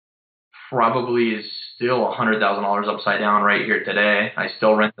probably is still $100,000 upside down right here today. I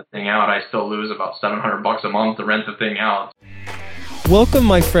still rent the thing out. I still lose about $700 a month to rent the thing out. Welcome,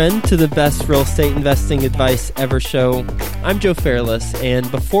 my friend, to the best real estate investing advice ever show. I'm Joe Fairless, and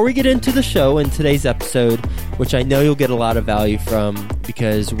before we get into the show in today's episode, which I know you'll get a lot of value from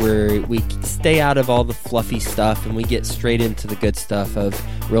because we stay out of all the fluffy stuff and we get straight into the good stuff of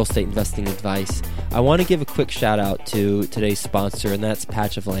real estate investing advice, I want to give a quick shout out to today's sponsor, and that's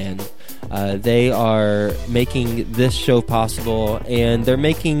Patch of Land. They are making this show possible, and they're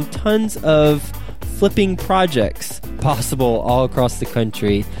making tons of flipping projects possible all across the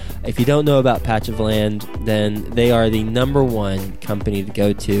country. If you don't know about Patch of Land, then they are the number one company to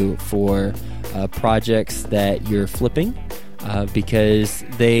go to for projects that you're flipping because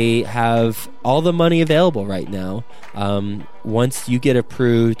they have all the money available right now. Once you get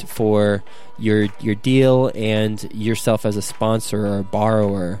approved for your deal and yourself as a sponsor or a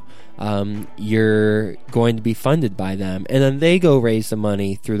borrower, you're going to be funded by them, and then they go raise the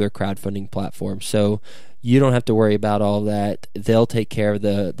money through their crowdfunding platform. So you don't have to worry about all that. They'll take care of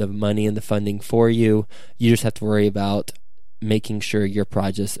the money and the funding for you. You just have to worry about making sure your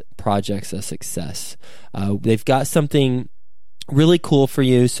project's a success. They've got something really cool for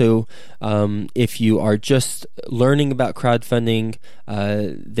you. So if you are just learning about crowdfunding,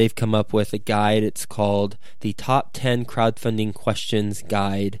 they've come up with a guide. It's called the Top 10 Crowdfunding Questions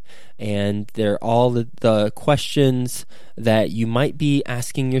Guide. And they're all the questions that you might be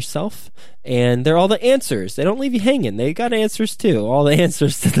asking yourself. And they're all the answers. They don't leave you hanging. They got answers too. All the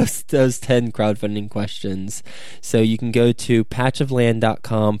answers to those 10 crowdfunding questions. So you can go to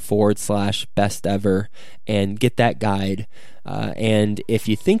patchofland.com/best ever and get that guide. And if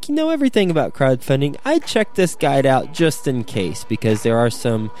you think you know everything about crowdfunding, I'd check this guide out just in case, because there are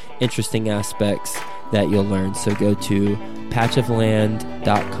some interesting aspects that you'll learn. So go to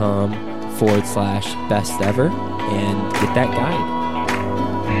patchofland.com/best ever and get that guide.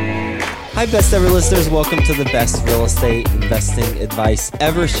 Hi, best ever listeners. Welcome to the best real estate investing advice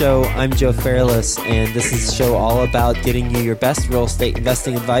ever show. I'm Joe Fairless, and this is a show all about getting you your best real estate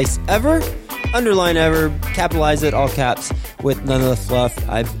investing advice ever. Underline ever, capitalize it, all caps, with none of the fluff.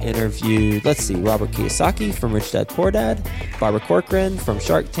 I've interviewed, Robert Kiyosaki from Rich Dad Poor Dad, Barbara Corcoran from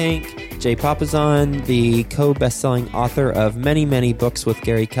Shark Tank, Jay Papasan, the co-best-selling author of many, many books with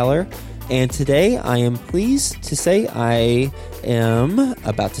Gary Keller. And today I am pleased to say I am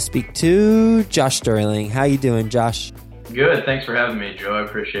about to speak to Josh Sterling. How you doing, Josh? Good. Thanks for having me, Joe. I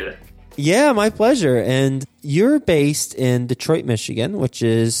appreciate it. Yeah, my pleasure. And you're based in Detroit, Michigan, which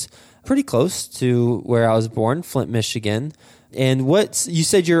is pretty close to where I was born, Flint, Michigan. And you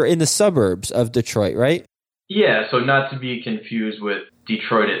said you're in the suburbs of Detroit, right? Yeah, so not to be confused with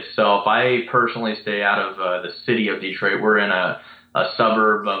Detroit itself. I personally stay out of the city of Detroit. We're in a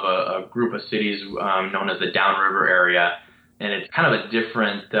suburb of a group of cities known as the Downriver area. And it's kind of a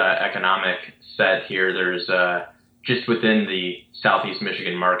different economic set here. There's just within the Southeast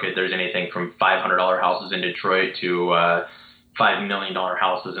Michigan market, there's anything from $500 houses in Detroit to $5 million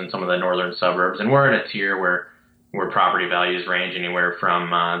houses in some of the northern suburbs. And we're in a tier where property values range anywhere from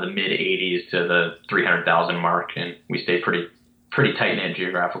the mid-80s to the 300,000 mark. And we stay pretty tight-knit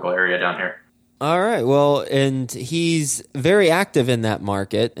geographical area down here. All right. Well, and he's very active in that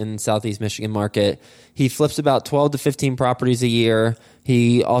market, in Southeast Michigan market. He flips about 12 to 15 properties a year.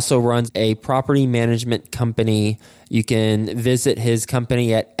 He also runs a property management company. You can visit his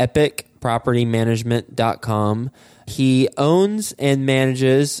company at epicpropertymanagement.com. He owns and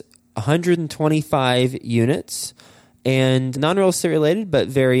manages 125 units, and non-real estate related, but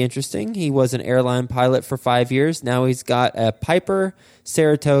very interesting. He was an airline pilot for 5 years. Now he's got a Piper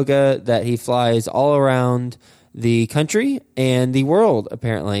Saratoga that he flies all around the country and the world,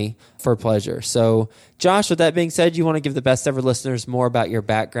 apparently, for pleasure. So, Josh, with that being said, you want to give the best ever listeners more about your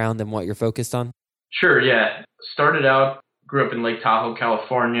background and what you're focused on? Sure, yeah. Started out, grew up in Lake Tahoe,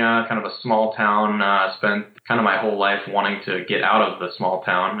 California, kind of a small town. Spent kind of my whole life wanting to get out of the small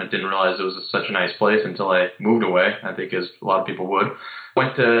town. I didn't realize it was such a nice place until I moved away, I think as a lot of people would.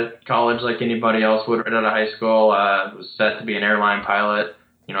 Went to college like anybody else would right out of high school. Was set to be an airline pilot.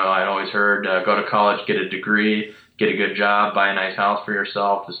 You know, I'd always heard go to college, get a degree, get a good job, buy a nice house for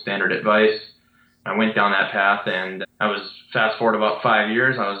yourself, the standard advice. I went down that path, and I was fast forward about 5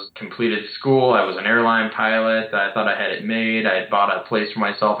 years. I was completed school. I was an airline pilot. I thought I had it made. I had bought a place for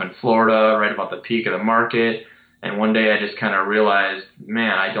myself in Florida right about the peak of the market. And one day I just kind of realized,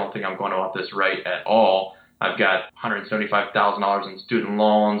 man, I don't think I'm going about this right at all. I've got $175,000 in student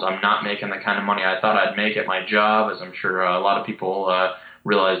loans. I'm not making the kind of money I thought I'd make at my job, as I'm sure a lot of people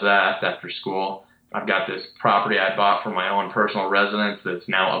realize that after school. I've got this property I bought for my own personal residence that's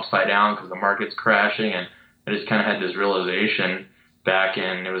now upside down because the market's crashing. And I just kind of had this realization back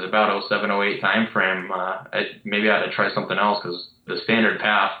in, it was about 07, 08 time frame. Maybe I had to try something else because the standard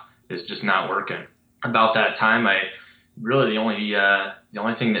path is just not working. About that time, the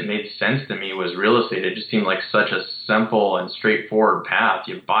only thing that made sense to me was real estate. It just seemed like such a simple and straightforward path.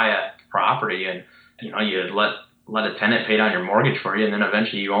 You buy a property and, you let a tenant pay down your mortgage for you, and then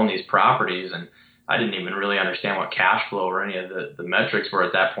eventually you own these properties. And I didn't even really understand what cash flow or any of the metrics were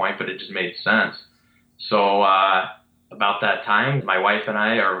at that point, but it just made sense. So about that time, my wife and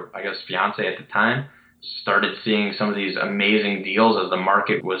I, or I guess fiance at the time, started seeing some of these amazing deals as the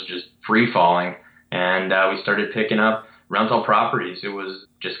market was just free falling. And we started picking up rental properties. It was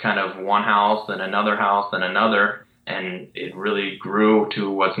just kind of one house, then another house, then another. And it really grew to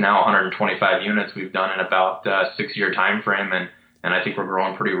what's now 125 units we've done in about a 6-year time frame. And I think we're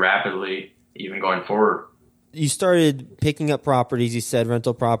growing pretty rapidly even going forward. You started picking up properties, you said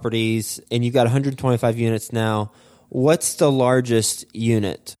rental properties, and you've got 125 units now. What's the largest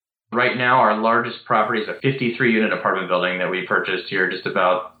unit? Right now, our largest property is a 53-unit apartment building that we purchased here just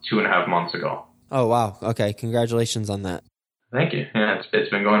about 2.5 months ago. Oh, wow. Okay. Congratulations on that. Thank you. Yeah, it's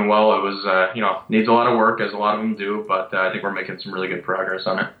been going well. It was, needs a lot of work, as a lot of them do, but I think we're making some really good progress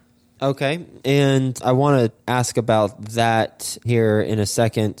on it. Okay. And I want to ask about that here in a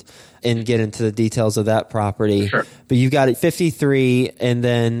second and get into the details of that property. Sure. But you've got it 53, and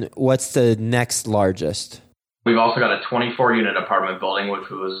then what's the next largest? We've also got a 24-unit apartment building, which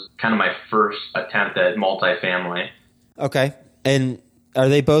was kind of my first attempt at multifamily. Okay. And are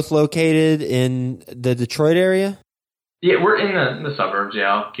they both located in the Detroit area? Yeah, we're in the suburbs.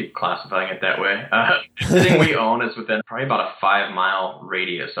 Yeah, I'll keep classifying it that way. Everything we own is within probably about a 5-mile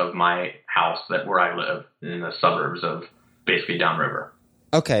radius of my house where I live in the suburbs of basically downriver.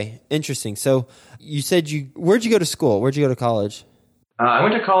 Okay, interesting. So you said where'd you go to school? Where'd you go to college? I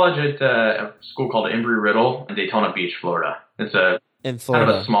went to college at a school called Embry-Riddle in Daytona Beach, Florida. It's in Florida.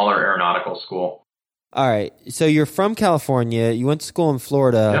 Kind of a smaller aeronautical school. All right. So you're from California, you went to school in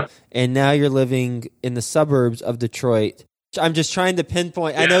Florida, Yep. And now you're living in the suburbs of Detroit. I'm just trying to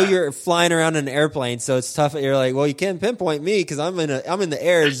pinpoint. Yeah. I know you're flying around in an airplane, so it's tough. You're like, well, you can't pinpoint me because I'm in the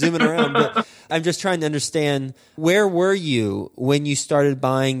air zooming around. But I'm just trying to understand, where were you when you started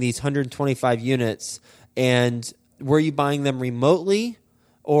buying these 125 units, and were you buying them remotely,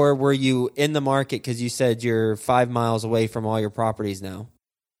 or were you in the market because you said you're 5 miles away from all your properties now?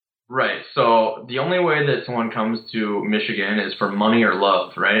 Right. So the only way that someone comes to Michigan is for money or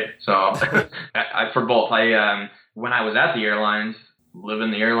love, right? So for both. When I was at the airlines,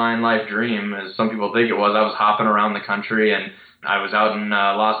 living the airline life dream, as some people think it was, I was hopping around the country, and I was out in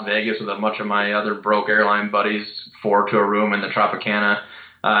Las Vegas with a bunch of my other broke airline buddies, 4 to a room in the Tropicana,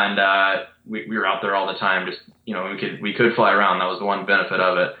 and we were out there all the time. Just, we could fly around. That was the one benefit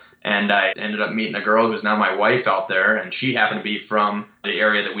of it. And I ended up meeting a girl who's now my wife out there, and she happened to be from the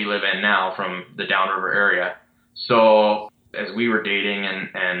area that we live in now, from the downriver area. So as we were dating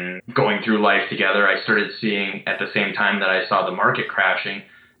and going through life together, I started seeing, at the same time that I saw the market crashing,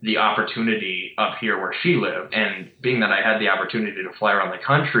 the opportunity up here where she lived. And being that I had the opportunity to fly around the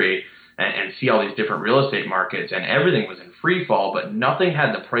country and see all these different real estate markets, and everything was in free fall, but nothing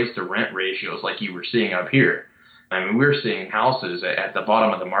had the price to rent ratios like you were seeing up here. I mean, we were seeing houses at the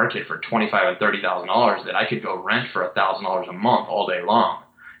bottom of the market for $25,000 and $30,000 that I could go rent for $1,000 a month all day long.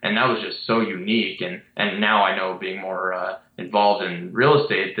 And that was just so unique. And now I know, being more involved in real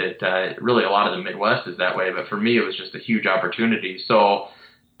estate, that really a lot of the Midwest is that way. But for me, it was just a huge opportunity. So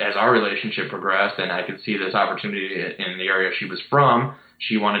as our relationship progressed and I could see this opportunity in the area she was from,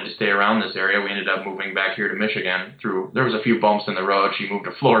 she wanted to stay around this area. We ended up moving back here to Michigan. There was a few bumps in the road. She moved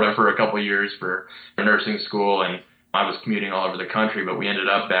to Florida for a couple of years for nursing school, and I was commuting all over the country, but we ended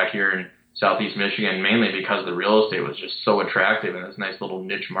up back here in Southeast Michigan, mainly because the real estate was just so attractive in this nice little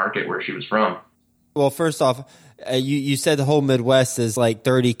niche market where she was from. Well, first off, you said the whole Midwest is like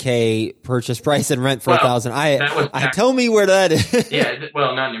 $30K purchase price and rent for $1,000. Tell me where that is. Yeah,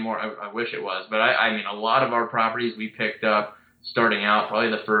 well, not anymore. I wish it was, but I mean, a lot of our properties we picked up starting out, probably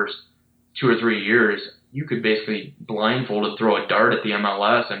the first 2 or 3 years, you could basically blindfolded throw a dart at the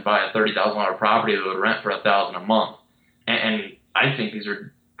MLS and buy a $30,000 property that would rent for $1,000 a month. And I think these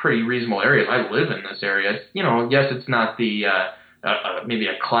are pretty reasonable areas. I live in this area. Yes, it's not the maybe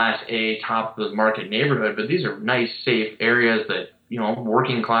a Class A top of the market neighborhood, but these are nice, safe areas that,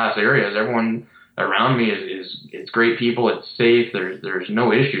 working class areas. Everyone around me it's great people. It's safe. There's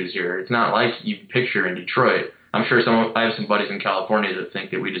no issues here. It's not like you picture in Detroit. I'm sure I have some buddies in California that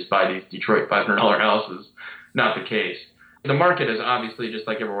think that we just buy these Detroit $500 houses. Not the case. The market has obviously, just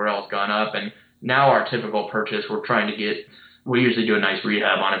like everywhere else, gone up, and Now our typical purchase, we usually do a nice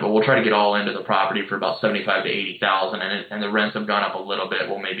rehab on it, but we'll try to get all into the property for about 75 to 80,000, and the rents have gone up a little bit.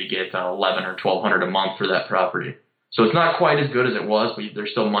 We'll maybe get 11 or 1,200 a month for that property. So it's not quite as good as it was, but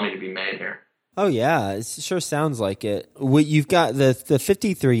there's still money to be made here. Oh yeah, it sure sounds like it. You've got the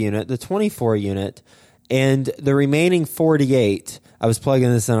 53 unit, the 24 unit, and the remaining 48. I was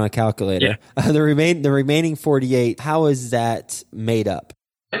plugging this in on a calculator. Yeah. The remaining 48. How is that made up?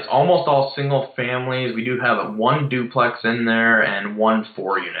 It's almost all single families. We do have one duplex in there and 1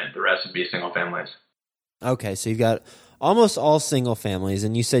 4-unit. The rest would be single families. Okay, so you've got almost all single families,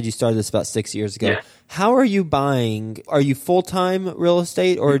 and you said you started this about 6 years ago. Yeah. How are you buying? Are you full-time real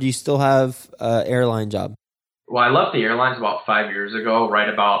estate, or do you still have an airline job? Well, I left the airlines about 5 years ago, right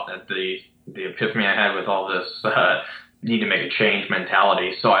about at the epiphany I had with all this need to make a change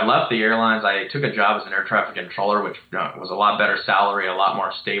mentality. So I left the airlines. I took a job as an air traffic controller, which was a lot better salary, a lot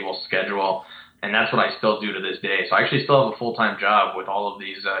more stable schedule, and that's what I still do to this day. So I actually still have a full-time job with all of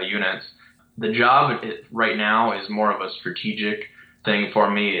these units. The job right now is more of a strategic thing for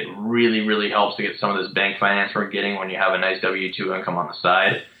me. It really, really helps to get some of this bank finance we're getting when you have a nice W-2 income on the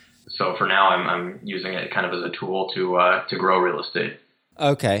side. So for now, I'm using it kind of as a tool to grow real estate.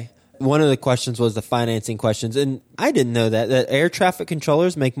 Okay. One of the questions was the financing questions, and I didn't know that air traffic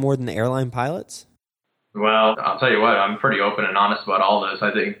controllers make more than airline pilots. Well, I'll tell you what, I'm pretty open and honest about all this.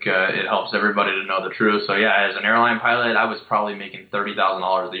 I think it helps everybody to know the truth. So yeah, as an airline pilot, I was probably making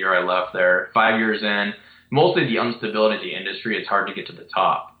 $30,000 the year I left there. 5 years in, mostly the instability of the industry, it's hard to get to the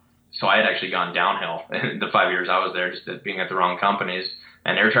top. So I had actually gone downhill in the 5 years I was there, just being at the wrong companies.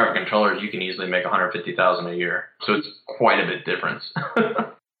 And air traffic controllers, you can easily make $150,000 a year. So it's quite a bit difference.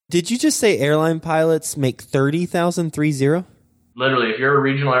 Did you just say airline pilots make $30,000, 30? Literally, if you're a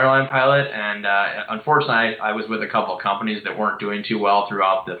regional airline pilot, and unfortunately, I was with a couple of companies that weren't doing too well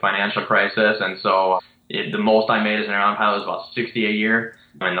throughout the financial crisis, and so the most I made as an airline pilot was about $60 a year,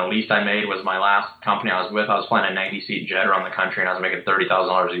 and the least I made was my last company I was with. I was flying a 90-seat jet around the country, and I was making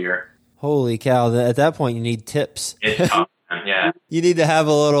 $30,000 a year. Holy cow! At that point, you need tips. It's tough, yeah. You need to have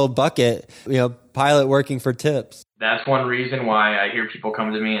a little bucket, pilot working for tips. That's one reason why I hear people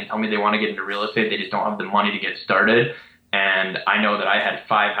come to me and tell me they want to get into real estate. They just don't have the money to get started. And I know that I had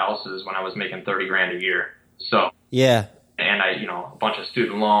 5 houses when I was making $30,000 a year. So yeah, and I, a bunch of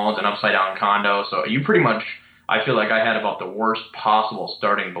student loans and upside down condo. So you pretty much, I feel like I had about the worst possible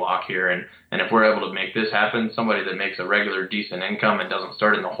starting block here. And if we're able to make this happen, somebody that makes a regular decent income and doesn't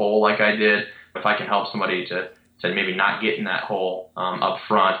start in the hole like I did, if I can help somebody to maybe not get in that hole up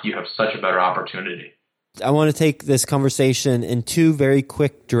front, you have such a better opportunity. I want to take this conversation in 2 very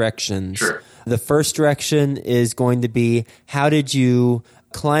quick directions. Sure. The first direction is going to be, how did you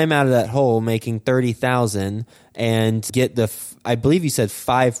climb out of that hole making $30,000 and get I believe you said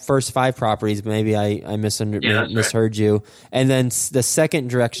first 5 properties, but maybe I misheard you. And then the second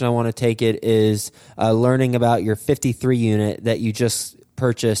direction I want to take it is learning about your 53 unit that you just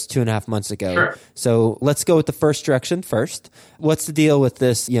purchased 2.5 months ago. Sure. So let's go with the first direction first. What's the deal with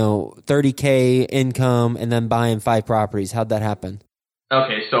this, $30K income and then buying 5 properties? How'd that happen?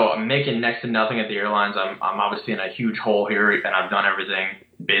 Okay, so I'm making next to nothing at the airlines. I'm obviously in a huge hole here, and I've done everything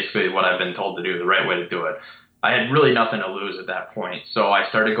basically what I've been told to do, the right way to do it. I had really nothing to lose at that point. So I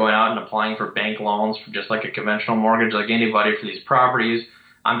started going out and applying for bank loans, for just like a conventional mortgage, like anybody for these properties.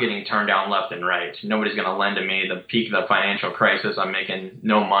 I'm getting turned down left and right. Nobody's going to lend to me. The peak of the financial crisis, I'm making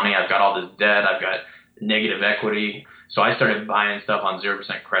no money. I've got all this debt. I've got negative equity. So I started buying stuff on 0%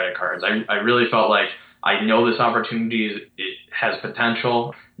 credit cards. I really felt like I know this opportunity it has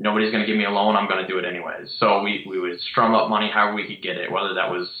potential. Nobody's going to give me a loan. I'm going to do it anyways. So we would strum up money however we could get it, whether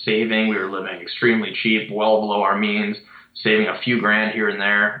that was saving. We were living extremely cheap, well below our means, saving a few grand here and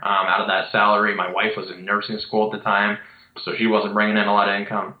there out of that salary. My wife was in nursing school at the time, so she wasn't bringing in a lot of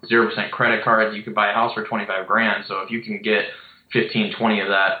income. 0% credit cards, you could buy a house for $25,000. So if you can get 15, 20 of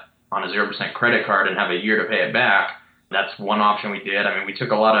that on a 0% credit card and have a year to pay it back, that's one option we did. I mean, we took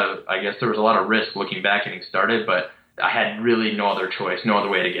there was a lot of risk looking back getting started, but I had really no other choice, no other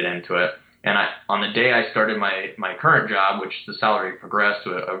way to get into it. And on the day I started my current job, which the salary progressed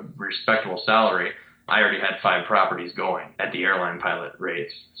to a respectable salary, I already had 5 properties going at the airline pilot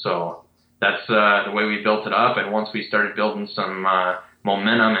rates. So that's the way we built it up. And once we started building some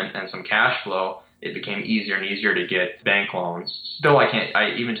momentum and some cash flow, it became easier and easier to get bank loans. Still,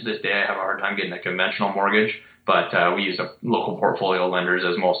 even to this day, I have a hard time getting a conventional mortgage, but we use local portfolio lenders,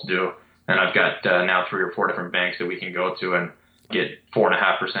 as most do. And I've got now 3 or 4 different banks that we can go to and get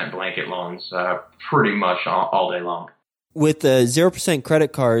 4.5% blanket loans pretty much all day long. With the 0%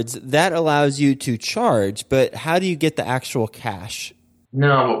 credit cards, that allows you to charge, but how do you get the actual cash?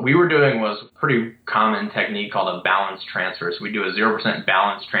 No, what we were doing was a pretty common technique called a balance transfer. So we do a 0%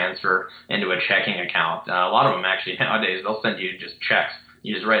 balance transfer into a checking account. A lot of them actually nowadays, they'll send you just checks.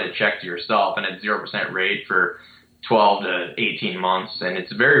 You just write a check to yourself and it's 0% rate for 12 to 18 months. And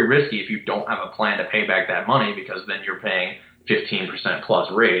it's very risky if you don't have a plan to pay back that money, because then you're paying 15% plus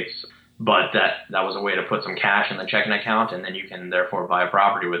rates. But that was a way to put some cash in the checking account, and then you can therefore buy a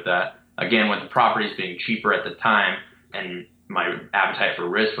property with that. Again, with the properties being cheaper at the time and my appetite for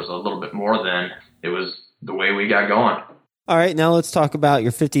risk was a little bit more than, it was the way we got going. All right, now let's talk about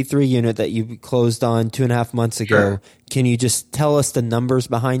your 53 unit that you closed on 2.5 months ago. Sure. Can you just tell us the numbers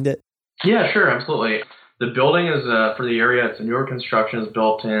behind it? Yeah, sure, absolutely. The building is, for the area, it's a newer construction. It was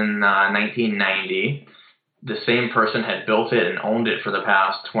built in 1990. The same person had built it and owned it for the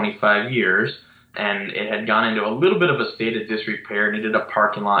past 25 years, and it had gone into a little bit of a state of disrepair, needed a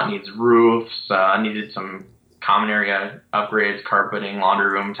parking lot, needs roofs, needed some common area upgrades, carpeting,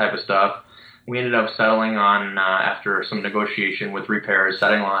 laundry room type of stuff. We ended up settling on, after some negotiation with repairs,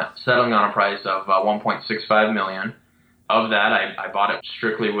 settling on a price of $1.65 million. Of that, I bought it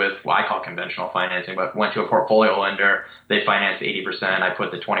strictly with what I call conventional financing, but went to a portfolio lender. They financed 80%. I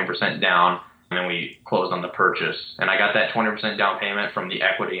put the 20% down, and then we closed on the purchase. And I got that 20% down payment from the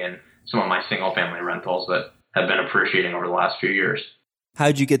equity in some of my single-family rentals that have been appreciating over the last few years.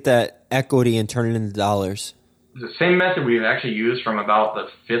 How'd you get that equity and turn it into dollars? The same method we've actually used from about the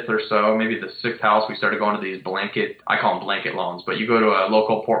fifth or so, maybe the sixth house. We started going to these I call them blanket loans, but you go to a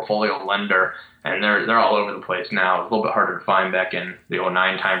local portfolio lender, and they're all over the place now. It's a little bit harder to find back in the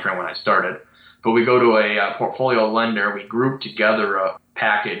 2009 timeframe when I started. But we go to a portfolio lender. We group together a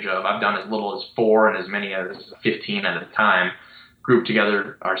package of, I've done as little as 4 and as many as 15 at a time, group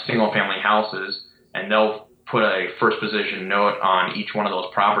together our single-family houses, and they'll put a first position note on each one of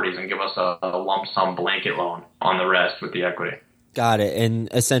those properties and give us a lump sum blanket loan on the rest with the equity. Got it. And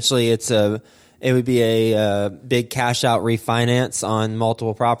essentially it would be a big cash out refinance on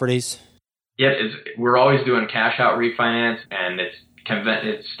multiple properties? Yep. We're always doing cash out refinance, and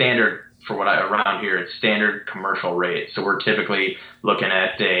it's standard for around here, it's standard commercial rate. So we're typically looking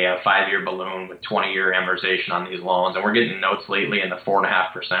at a 5-year balloon with 20-year amortization on these loans, and we're getting notes lately in the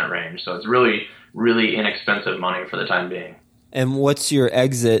 4.5% range. So it's really, really inexpensive money for the time being. And what's your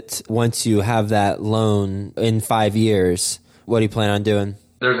exit once you have that loan in 5 years? What do you plan on doing?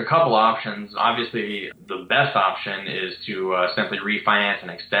 There's a couple options. Obviously, the best option is to simply refinance and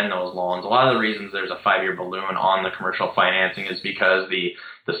extend those loans. A lot of the reasons there's a 5-year balloon on the commercial financing is because the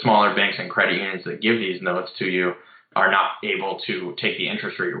smaller banks and credit unions that give these notes to you are not able to take the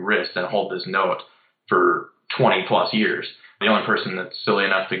interest rate risk and hold this note for 20 plus years. The only person that's silly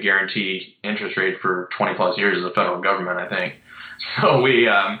enough to guarantee interest rate for 20 plus years is the federal government, I think. So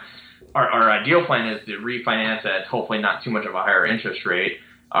our ideal plan is to refinance at hopefully not too much of a higher interest rate.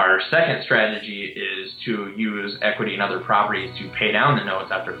 Our second strategy is to use equity in other properties to pay down the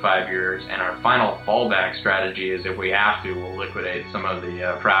notes after 5 years. And our final fallback strategy is, if we have to, we'll liquidate some of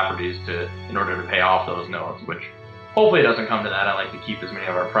the properties in order to pay off those notes, which hopefully doesn't come to that. I like to keep as many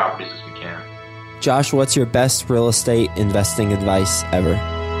of our properties as we can. Josh, what's your best real estate investing advice ever?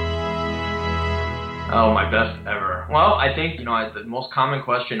 Oh, my best ever. Well, I think, the most common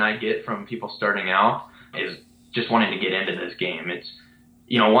question I get from people starting out is just wanting to get into this game. It's,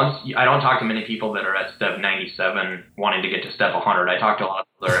 I don't talk to many people that are at step 97 wanting to get to step 100. I talk to a lot of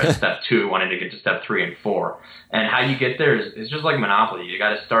people that are at step 2 wanting to get to step 3 and 4. And how you get there is just like Monopoly. You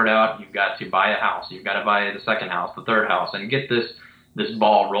got to start out, you've got to buy a house, you've got to buy the second house, the third house, and get this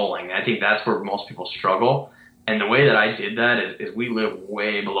ball rolling. I think that's where most people struggle. And the way that I did that is we live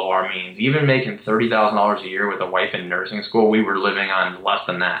way below our means. Even making $30,000 a year with a wife in nursing school, we were living on less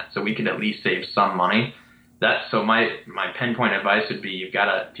than that. So we could at least save some money. So my pinpoint advice would be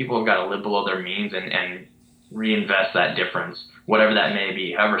people have got to live below their means and reinvest that difference, whatever that may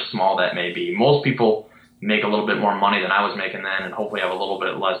be, however small that may be. Most people make a little bit more money than I was making then, and hopefully have a little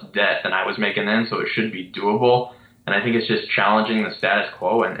bit less debt than I was making then, so it should be doable. And I think it's just challenging the status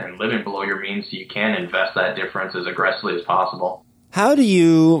quo and living below your means so you can invest that difference as aggressively as possible. How do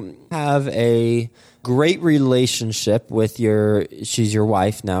you have a great relationship with she's your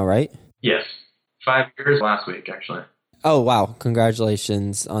wife now, right? Yes. 5 years last week, actually. Oh, wow.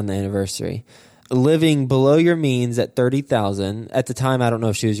 Congratulations on the anniversary. Living below your means at $30,000. At the time, I don't know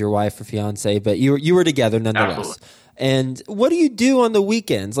if she was your wife or fiance, but you were together nonetheless. Absolutely. And what do you do on the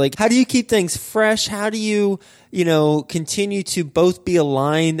weekends? Like, how do you keep things fresh? How do you, continue to both be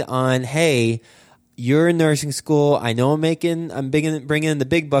aligned on, hey, you're in nursing school. I know I'm bringing in the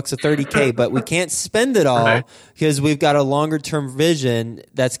big bucks of $30K, but we can't spend it all because we've got a longer term vision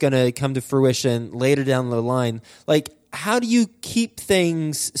that's going to come to fruition later down the line. Like, how do you keep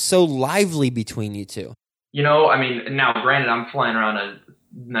things so lively between you two? Now granted, I'm flying around a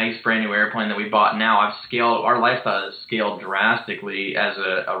nice brand new airplane that we bought now. Our lifestyle has scaled drastically as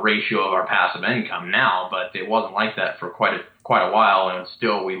a ratio of our passive income now, but it wasn't like that for quite a while, and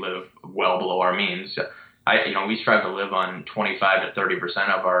still we live well below our means. We strive to live on 25 to 30%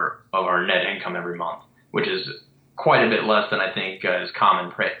 of our net income every month, which is quite a bit less than I think is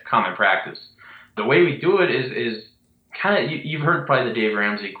common practice. The way we do it is kind of, you've heard probably the Dave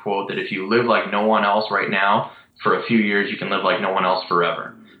Ramsey quote that if you live like no one else right now, for a few years you can live like no one else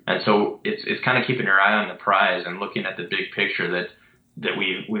forever. And so it's kind of keeping your eye on the prize and looking at the big picture that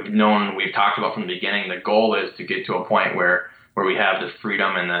we've talked about from the beginning. The goal is to get to a point where we have the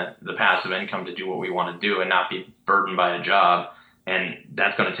freedom and the passive income to do what we want to do and not be burdened by a job. And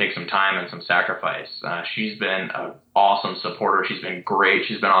that's going to take some time and some sacrifice. She's been an awesome supporter. She's been great.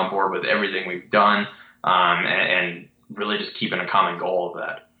 She's been on board with everything we've done, and really just keeping a common goal of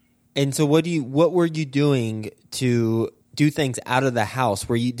that. And so what were you doing to do things out of the house?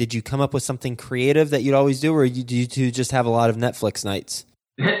 Did you come up with something creative that you'd always do, or did you two just have a lot of Netflix nights?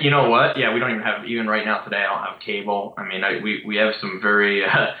 You know what? Yeah, we don't even right now today, I don't have cable. I mean, we have some very,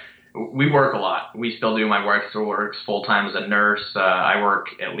 we work a lot. We still do. My wife still works full-time as a nurse. I work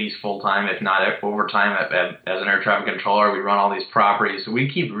at least full-time, if not overtime as an air traffic controller. We run all these properties. So we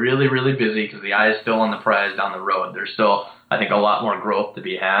keep really, really busy because the eye is still on the prize down the road. There's still, I think, a lot more growth to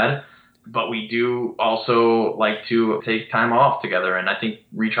be had. But we do also like to take time off together and I think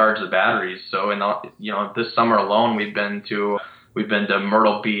recharge the batteries. So this summer alone, we've been to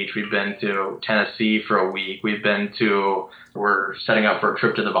Myrtle Beach. We've been to Tennessee for a week. We're setting up for a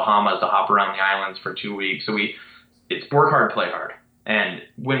trip to the Bahamas to hop around the islands for 2 weeks. So it's work hard, play hard. And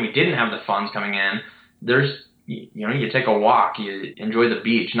when we didn't have the funds coming in, you take a walk, you enjoy the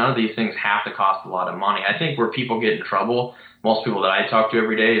beach. None of these things have to cost a lot of money. I think where people get in trouble, most people that I talk to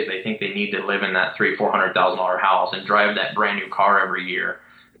every day, is they think they need to live in that $300,000-$400,000 house and drive that brand new car every year.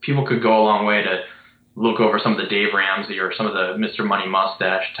 People could go a long way to look over some of the Dave Ramsey or some of the Mr. Money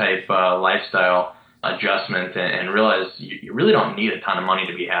Mustache type lifestyle adjustment and realize you really don't need a ton of money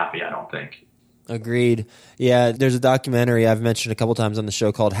to be happy, I don't think. Agreed. Yeah, there's a documentary I've mentioned a couple times on the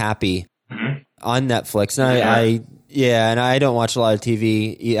show called Happy on Netflix. And and I don't watch a lot of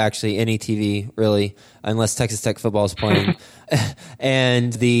TV, actually any TV really, unless Texas Tech football is playing.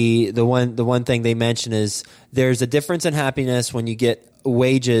 And the one thing they mention is there's a difference in happiness when you get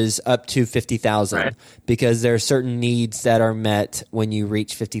wages up to 50,000, right? Because there are certain needs that are met when you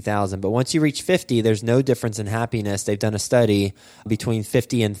reach 50,000. But once you reach 50, there's no difference in happiness. They've done a study between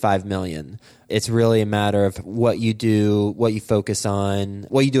 50 and 5 million. It's really a matter of what you do, what you focus on,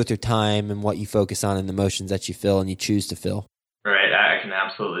 what you do with your time, and what you focus on and the emotions that you feel and you choose to feel. Right. I can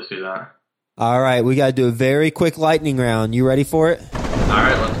absolutely see that. All right. We got to do a very quick lightning round. You ready for it? All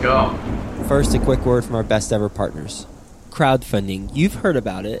right. Let's go. First, a quick word from our best ever partners. Crowdfunding. You've heard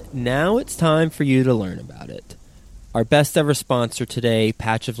about it. Now it's time for you to learn about it. Our best ever sponsor today,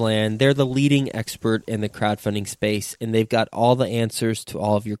 Patch of Land, they're the leading expert in the crowdfunding space, and they've got all the answers to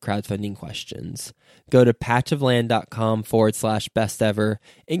all of your crowdfunding questions. Go to patchofland.com/best ever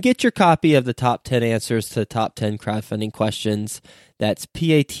and get your copy of the top 10 answers to the top 10 crowdfunding questions. That's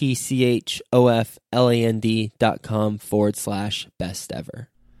patchofland.com/best ever.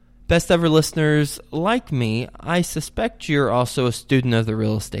 Best ever listeners, like me, I suspect you're also a student of the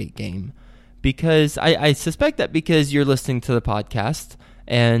real estate game. Because I suspect that because you're listening to the podcast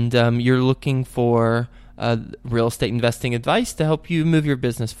and you're looking for real estate investing advice to help you move your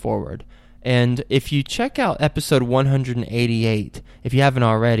business forward. And if you check out episode 188, if you haven't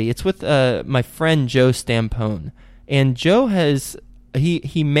already, it's with my friend Joe Stampone. And Joe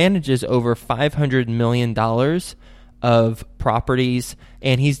he manages over $500 million of properties,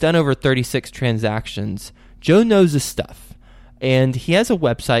 and he's done over 36 transactions. Joe knows his stuff. And he has a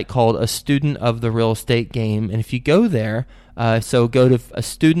website called A Student of the Real Estate Game. And if you go there, so go to a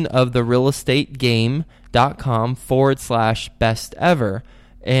studentoftherealestategame.com/best ever,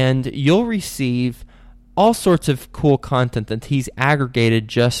 and you'll receive all sorts of cool content that he's aggregated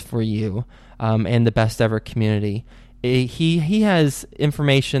just for you and the best ever community. He has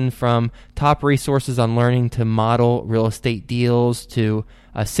information from top resources on learning to model real estate deals to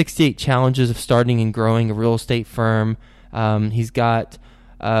 68 challenges of starting and growing a real estate firm. He's got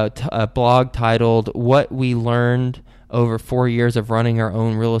a blog titled What We Learned Over 4 Years of Running Our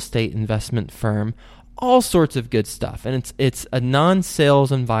Own Real Estate Investment Firm. All sorts of good stuff. And it's a non-sales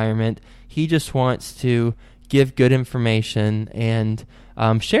environment. He just wants to give good information and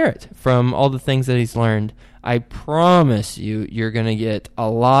share it from all the things that he's learned. I promise you're going to get a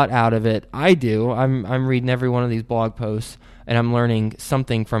lot out of it. I do. I'm reading every one of these blog posts, and I'm learning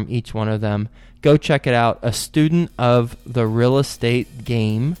something from each one of them. Go check it out. A student of the real estate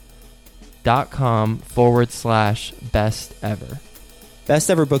game.com/best ever. Best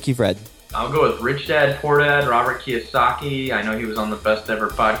ever book you've read? I'll go with Rich Dad, Poor Dad, Robert Kiyosaki. I know he was on the Best Ever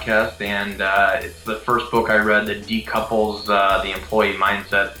podcast, and it's the first book I read that decouples the employee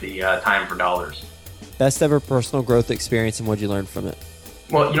mindset, the time for dollars. Best ever personal growth experience, and what'd you learn from it?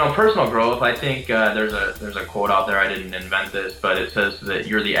 Well, personal growth, I think there's a quote out there, I didn't invent this, but it says that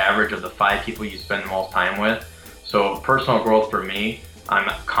you're the average of the 5 people you spend the most time with. So personal growth for me,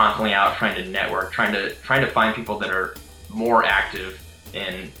 I'm constantly out trying to network, trying to find people that are more active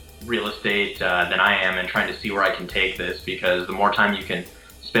in real estate than I am, and trying to see where I can take this, because the more time you can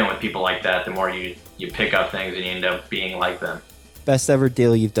spend with people like that, the more you pick up things and you end up being like them. Best ever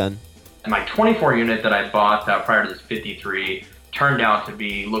deal you've done? My 24 unit that I bought prior to this 53 turned out to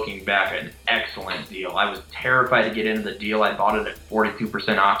be, looking back, an excellent deal. I was terrified to get into the deal. I bought it at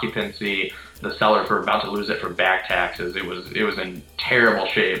 42% occupancy. The sellers were about to lose it for back taxes. It was in terrible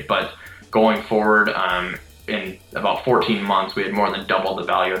shape, but going forward, in about 14 months, we had more than doubled the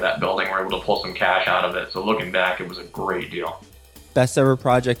value of that building. We were able to pull some cash out of it. So looking back, it was a great deal. Best ever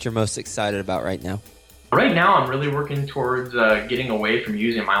project you're most excited about right now? Right now, I'm really working towards getting away from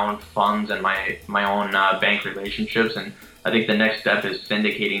using my own funds and my own bank relationships. And I think the next step is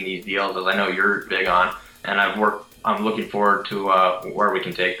syndicating these deals, as I know you're big on. And I'm looking forward to where we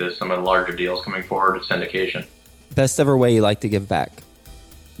can take this, some of the larger deals coming forward with syndication. Best ever way you like to give back?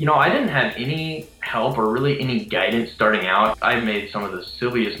 I didn't have any help or really any guidance starting out. I made some of the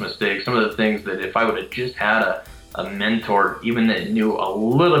silliest mistakes, some of the things that if I would have just had a mentor, even that knew a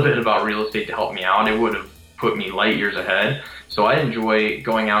little bit about real estate to help me out, it would have put me light years ahead. So I enjoy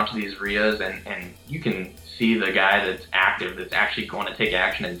going out to these RIAs, and you can see the guy that's active, that's actually going to take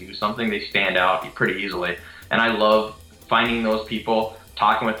action and do something. They stand out pretty easily. And I love finding those people,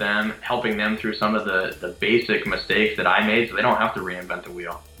 talking with them, helping them through some of the basic mistakes that I made so they don't have to reinvent the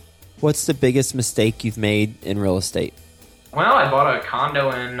wheel. What's the biggest mistake you've made in real estate? Well, I bought a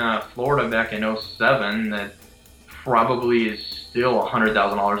condo in Florida back in 2007 that probably is still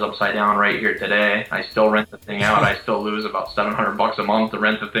 $100,000 upside down right here today. I still rent the thing out. I still lose about $700 a month to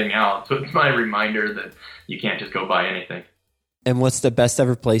rent the thing out. So it's my reminder that you can't just go buy anything. And what's the best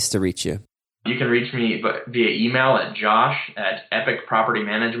ever place to reach you? You can reach me via email at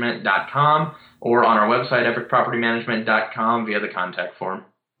josh@epicpropertymanagement.com or on our website, epicpropertymanagement.com, via the contact form.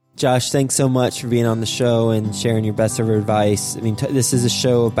 Josh, thanks so much for being on the show and sharing your best ever advice. I mean, this is a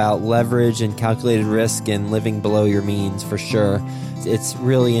show about leverage and calculated risk and living below your means, for sure. It's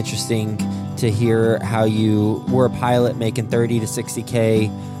really interesting to hear how you were a pilot making 30 to 60K,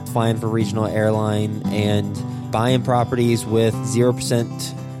 flying for regional airline and buying properties with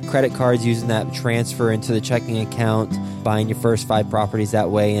 0% credit cards, using that transfer into the checking account, buying your first 5 properties that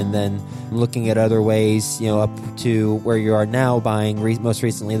way, and then looking at other ways, up to where you are now, buying most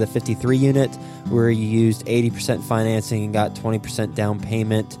recently the 53 unit, where you used 80% financing and got 20% down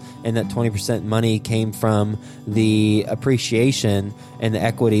payment, and that 20% money came from the appreciation and the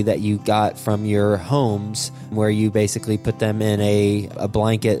equity that you got from your homes, where you basically put them in a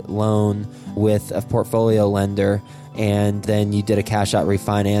blanket loan with a portfolio lender, and then you did a cash out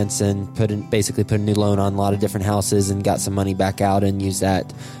refinance and basically put a new loan on a lot of different houses and got some money back out and used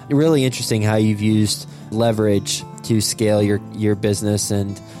that. Really interesting how you've used leverage to scale your business,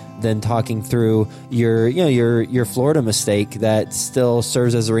 and then talking through your Florida mistake that still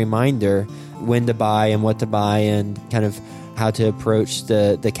serves as a reminder when to buy and what to buy and kind of how to approach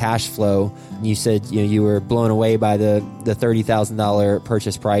the cash flow. You said you were blown away by the $30,000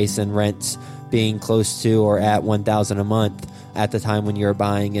 purchase price and rents being close to or at $1,000 a month at the time when you were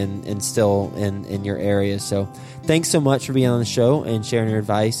buying and still in your area. So thanks so much for being on the show and sharing your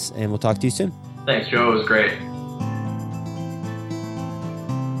advice, and we'll talk to you soon. Thanks, Joe. It was great.